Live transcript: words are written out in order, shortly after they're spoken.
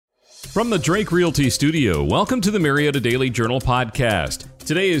From the Drake Realty Studio, welcome to the Marietta Daily Journal podcast.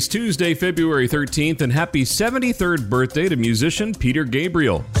 Today is Tuesday, February 13th, and happy 73rd birthday to musician Peter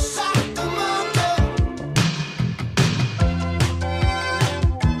Gabriel.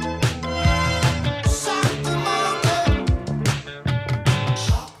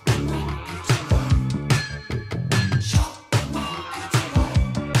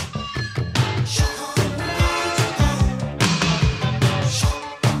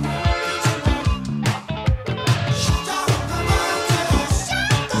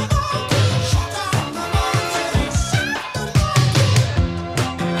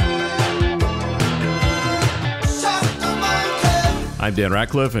 I'm Dan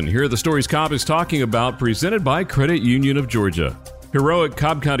Ratcliffe, and here are the stories Cobb is talking about, presented by Credit Union of Georgia. Heroic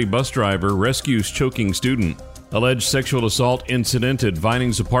Cobb County bus driver rescues choking student. Alleged sexual assault incident at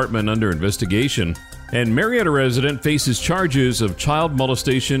Vining's apartment under investigation. And Marietta resident faces charges of child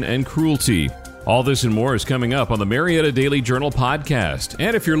molestation and cruelty. All this and more is coming up on the Marietta Daily Journal podcast.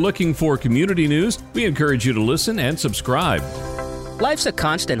 And if you're looking for community news, we encourage you to listen and subscribe. Life's a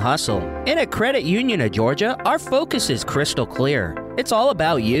constant hustle, and at Credit Union of Georgia, our focus is crystal clear. It's all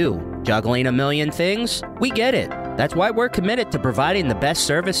about you. Juggling a million things? We get it. That's why we're committed to providing the best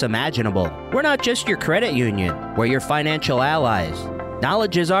service imaginable. We're not just your credit union, we're your financial allies.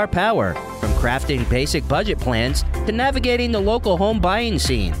 Knowledge is our power, from crafting basic budget plans to navigating the local home buying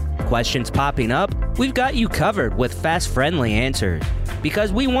scene. Questions popping up? We've got you covered with fast, friendly answers.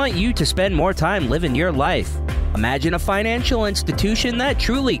 Because we want you to spend more time living your life. Imagine a financial institution that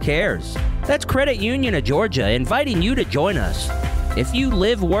truly cares. That's Credit Union of Georgia inviting you to join us. If you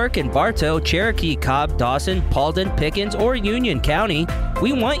live, work in Bartow, Cherokee, Cobb, Dawson, Paulding, Pickens, or Union County,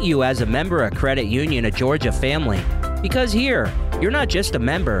 we want you as a member of Credit Union of Georgia family. Because here, you're not just a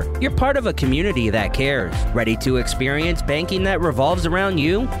member, you're part of a community that cares. Ready to experience banking that revolves around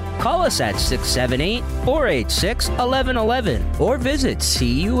you? Call us at 678-486-1111 or visit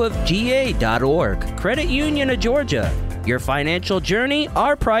cuofga.org. Credit Union of Georgia. Your financial journey,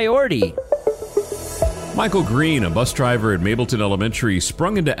 our priority. Michael Green, a bus driver at Mableton Elementary,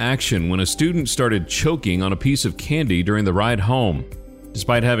 sprung into action when a student started choking on a piece of candy during the ride home.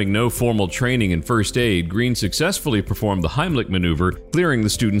 Despite having no formal training in first aid, Green successfully performed the Heimlich maneuver, clearing the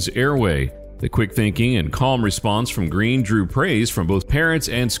student's airway. The quick thinking and calm response from Green drew praise from both parents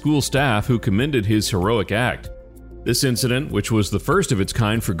and school staff, who commended his heroic act. This incident, which was the first of its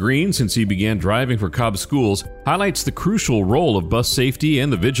kind for Green since he began driving for Cobb schools, highlights the crucial role of bus safety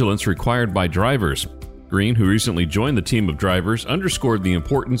and the vigilance required by drivers. Green, who recently joined the team of drivers, underscored the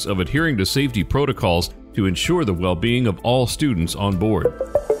importance of adhering to safety protocols to ensure the well-being of all students on board.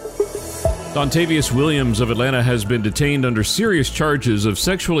 Dontavius Williams of Atlanta has been detained under serious charges of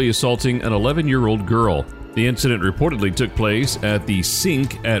sexually assaulting an 11-year-old girl. The incident reportedly took place at the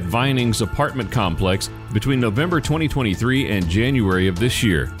Sink at Vining's apartment complex between November 2023 and January of this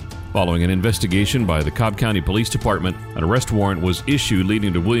year. Following an investigation by the Cobb County Police Department, an arrest warrant was issued,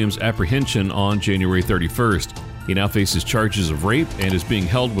 leading to Williams' apprehension on January 31st. He now faces charges of rape and is being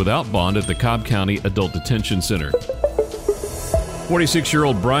held without bond at the Cobb County Adult Detention Center.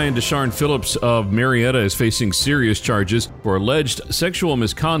 46-year-old Brian Desharn Phillips of Marietta is facing serious charges for alleged sexual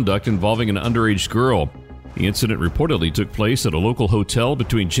misconduct involving an underage girl. The incident reportedly took place at a local hotel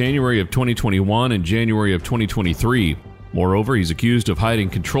between January of 2021 and January of 2023. Moreover, he's accused of hiding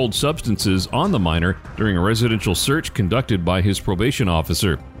controlled substances on the minor during a residential search conducted by his probation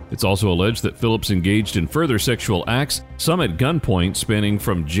officer. It's also alleged that Phillips engaged in further sexual acts, some at gunpoint, spanning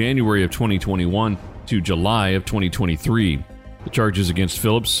from January of 2021 to July of 2023. The charges against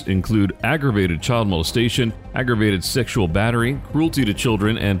Phillips include aggravated child molestation, aggravated sexual battery, cruelty to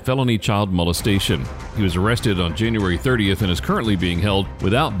children, and felony child molestation. He was arrested on January 30th and is currently being held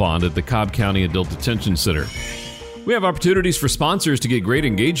without bond at the Cobb County Adult Detention Center. We have opportunities for sponsors to get great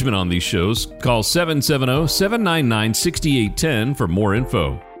engagement on these shows. Call 770-799-6810 for more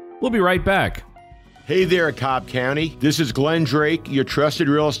info. We'll be right back. Hey there, Cobb County. This is Glenn Drake, your trusted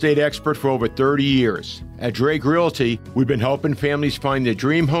real estate expert for over 30 years. At Drake Realty, we've been helping families find their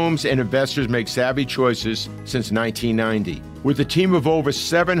dream homes and investors make savvy choices since 1990. With a team of over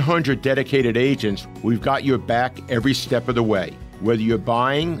 700 dedicated agents, we've got your back every step of the way. Whether you're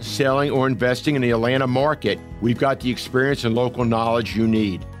buying, selling, or investing in the Atlanta market, we've got the experience and local knowledge you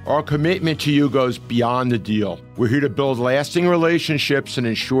need. Our commitment to you goes beyond the deal. We're here to build lasting relationships and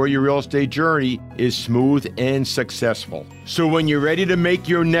ensure your real estate journey is smooth and successful. So when you're ready to make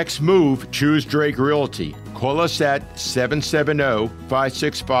your next move, choose Drake Realty. Call us at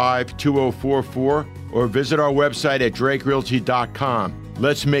 770-565-2044 or visit our website at drakerealty.com.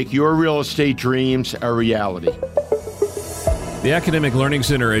 Let's make your real estate dreams a reality. The Academic Learning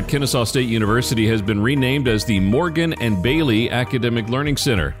Center at Kennesaw State University has been renamed as the Morgan and Bailey Academic Learning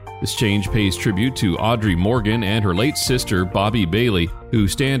Center. This change pays tribute to Audrey Morgan and her late sister, Bobby Bailey, who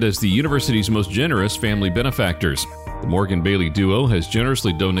stand as the university's most generous family benefactors. The Morgan-Bailey duo has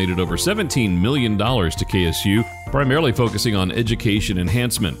generously donated over $17 million to KSU, primarily focusing on education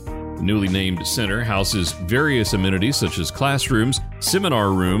enhancement. The newly named center houses various amenities such as classrooms,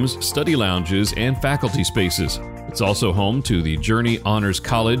 seminar rooms, study lounges, and faculty spaces. It's also home to the Journey Honors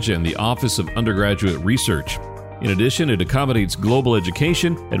College and the Office of Undergraduate Research. In addition, it accommodates global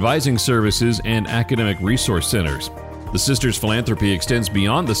education, advising services, and academic resource centers. The Sisters' philanthropy extends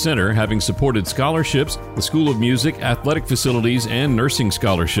beyond the center, having supported scholarships, the School of Music, athletic facilities, and nursing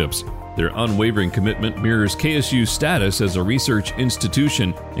scholarships. Their unwavering commitment mirrors KSU's status as a research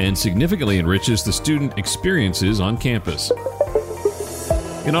institution and significantly enriches the student experiences on campus.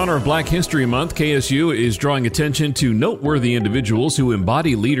 In honor of Black History Month, KSU is drawing attention to noteworthy individuals who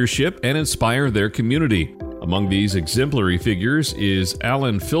embody leadership and inspire their community. Among these exemplary figures is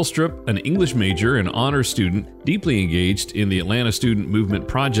Alan Philstrup, an English major and honors student deeply engaged in the Atlanta Student Movement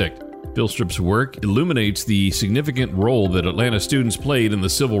Project. Philstrup's work illuminates the significant role that Atlanta students played in the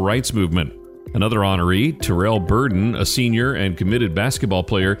civil rights movement. Another honoree, Terrell Burden, a senior and committed basketball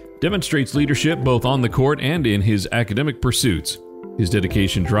player, demonstrates leadership both on the court and in his academic pursuits. His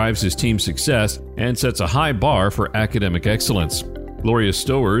dedication drives his team's success and sets a high bar for academic excellence. Gloria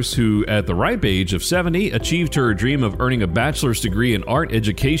Stowers, who at the ripe age of 70 achieved her dream of earning a bachelor's degree in art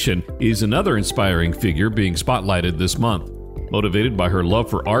education, is another inspiring figure being spotlighted this month. Motivated by her love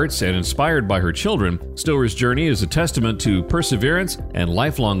for arts and inspired by her children, Stowers' journey is a testament to perseverance and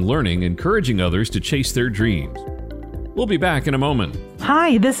lifelong learning, encouraging others to chase their dreams. We'll be back in a moment.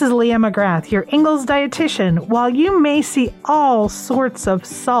 Hi, this is Leah McGrath, your Ingalls dietitian. While you may see all sorts of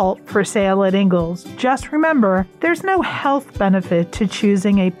salt for sale at Ingalls, just remember there's no health benefit to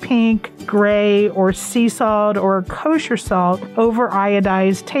choosing a pink, gray, or sea salt or kosher salt over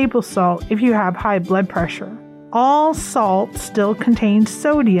iodized table salt if you have high blood pressure. All salt still contains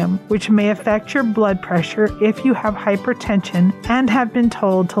sodium, which may affect your blood pressure if you have hypertension and have been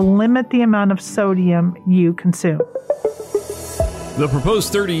told to limit the amount of sodium you consume. The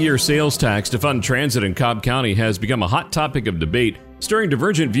proposed 30-year sales tax to fund transit in Cobb County has become a hot topic of debate, stirring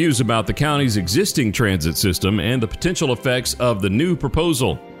divergent views about the county's existing transit system and the potential effects of the new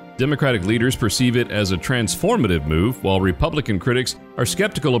proposal. Democratic leaders perceive it as a transformative move, while Republican critics are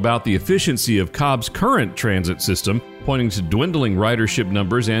skeptical about the efficiency of Cobb's current transit system, pointing to dwindling ridership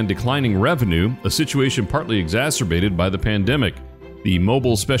numbers and declining revenue, a situation partly exacerbated by the pandemic. The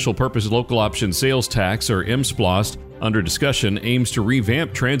Mobile Special Purpose Local Option Sales Tax, or MSPLOST, under discussion aims to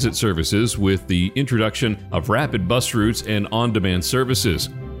revamp transit services with the introduction of rapid bus routes and on-demand services.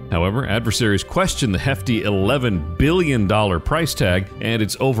 However, adversaries question the hefty $11 billion price tag and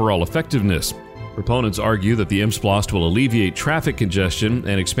its overall effectiveness. Proponents argue that the MSPLOST will alleviate traffic congestion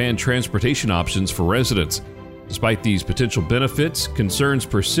and expand transportation options for residents. Despite these potential benefits, concerns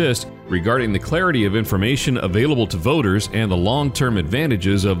persist regarding the clarity of information available to voters and the long-term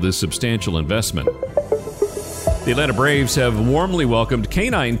advantages of this substantial investment. The Atlanta Braves have warmly welcomed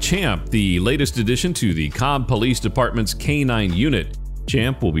K9 Champ, the latest addition to the Cobb Police Department's K9 unit.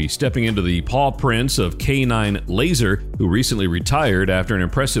 Champ will be stepping into the paw prints of K9 Laser, who recently retired after an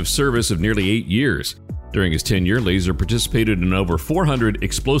impressive service of nearly 8 years. During his tenure, Laser participated in over 400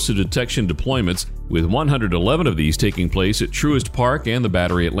 explosive detection deployments, with 111 of these taking place at Truist Park and the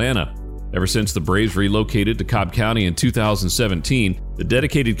Battery Atlanta. Ever since the Braves relocated to Cobb County in 2017, the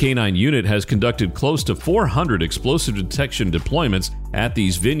dedicated K9 unit has conducted close to 400 explosive detection deployments at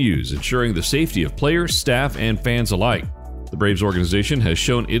these venues, ensuring the safety of players, staff, and fans alike. The Braves organization has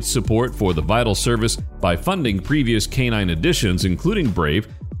shown its support for the vital service by funding previous K9 additions, including Brave,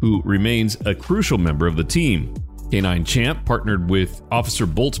 who remains a crucial member of the team. K9 Champ, partnered with Officer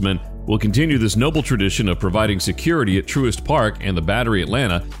Boltzmann, will continue this noble tradition of providing security at Truist Park and the Battery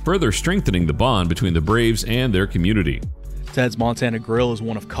Atlanta, further strengthening the bond between the Braves and their community. Ted's Montana Grill is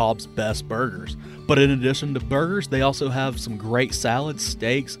one of Cobb's best burgers. But in addition to burgers, they also have some great salads,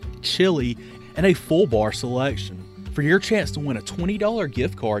 steaks, chili, and a full bar selection. For your chance to win a $20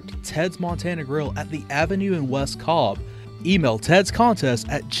 gift card to Ted's Montana Grill at the Avenue in West Cobb, email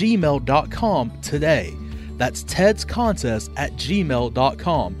tedscontest@gmail.com today. That's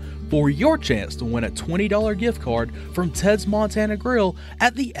tedscontest@gmail.com for your chance to win a $20 gift card from Ted's Montana Grill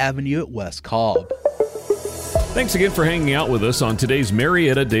at the Avenue at West Cobb. Thanks again for hanging out with us on today's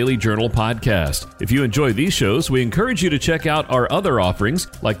Marietta Daily Journal podcast. If you enjoy these shows, we encourage you to check out our other offerings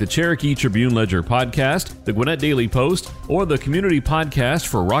like the Cherokee Tribune-Ledger podcast, the Gwinnett Daily Post, or the community podcast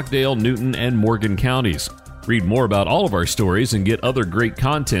for Rockdale, Newton, and Morgan counties. Read more about all of our stories and get other great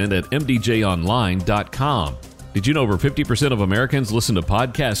content at mdjonline.com. Did you know over 50% of Americans listen to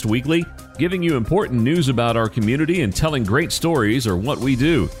podcasts weekly? Giving you important news about our community and telling great stories are what we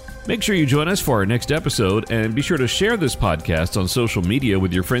do. Make sure you join us for our next episode, and be sure to share this podcast on social media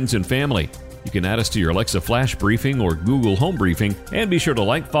with your friends and family. You can add us to your Alexa Flash Briefing or Google Home Briefing, and be sure to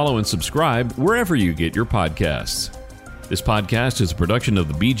like, follow, and subscribe wherever you get your podcasts. This podcast is a production of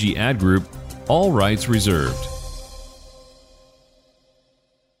the BG Ad Group, all rights reserved.